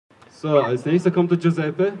So, als nächster kommt der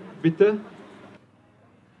Giuseppe, bitte.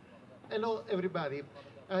 Hello, everybody.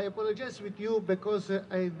 I apologize with you because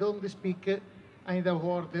I don't speak either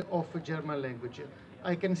word of German language.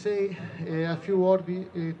 I can say a few words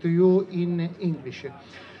to you in English.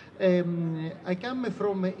 I come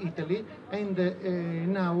from Italy, and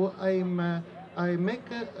now I make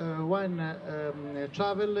one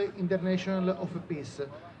travel international of peace.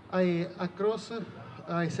 I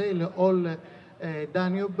sail all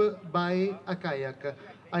Danube by a kayak.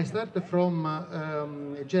 I start from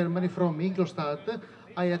Germany, from Ingolstadt.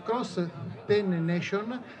 I across 10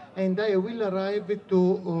 nations, and I will arrive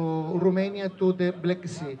to Romania, to the Black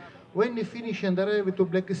Sea. When I finish and arrive to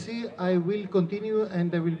Black Sea, I will continue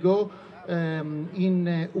and I will go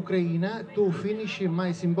in Ukraine to finish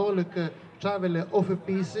my symbolic travel of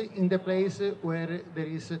peace in the place where there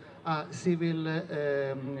is a civil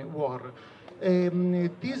war.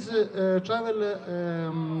 This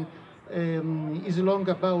travel is long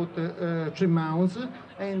about 3 months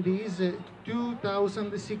and is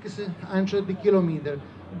 2,600 kilometers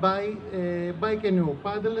by canoe,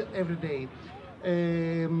 paddle every day.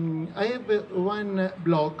 I have one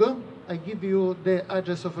blog. I give you the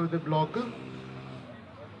address of the blog,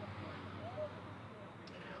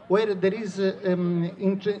 where there is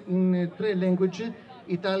in 3 languages,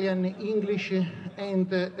 Italian, English, and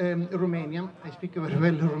Romanian. I speak very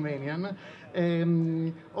well Romanian.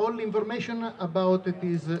 All information about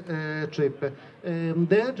this trip.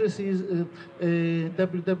 The address is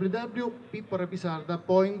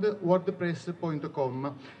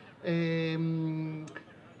www.pipporapisarda.wordpress.com.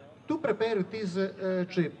 To prepare this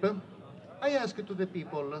trip, I ask to the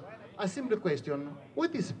people a simple question: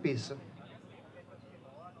 what is peace?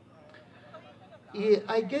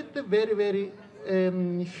 I get very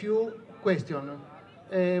few questions.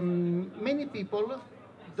 Many people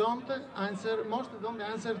don't answer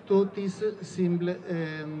to this simple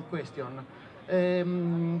question.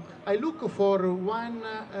 I look for one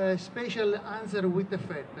special answer with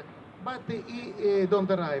effect, but he don't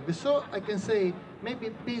arrive. So I can say maybe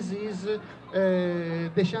peace is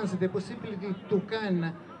the chance, the possibility to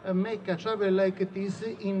can make a travel like this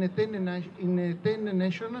in 10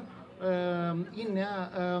 nations, in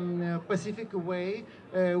a Pacific way,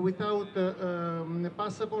 without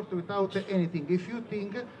passport, without anything. If you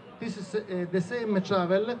think this is the same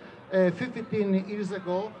travel 15 years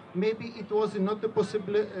ago, maybe it was not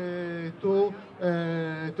possible to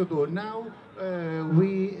do. Now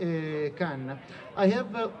we can. I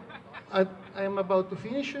am about to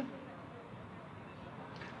finish.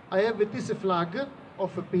 I have this flag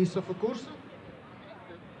of peace, of course.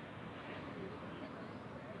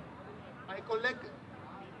 I collect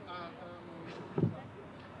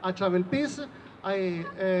a travel piece.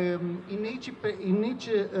 In each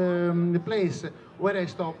place where I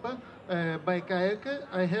stop by kayak,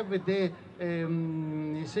 I have the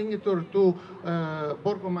signature to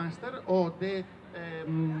Burgomaster or the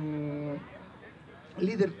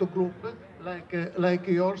leader to group like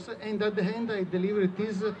yours, and at the end I deliver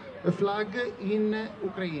this flag in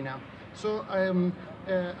Ukraine. So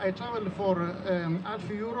I travel for half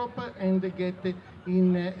Europe and get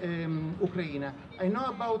in Ukraine. I know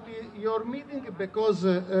about your meeting because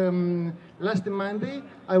last Monday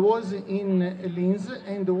I was in Linz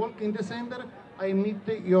and walking the center. I meet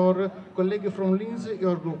your colleague from Linz,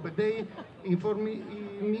 your group. They inform me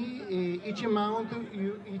each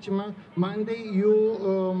Monday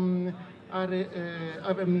you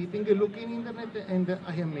have a meeting. Look in internet and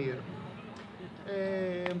I am here.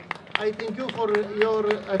 I thank you for your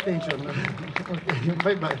attention. Okay,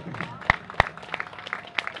 bye-bye.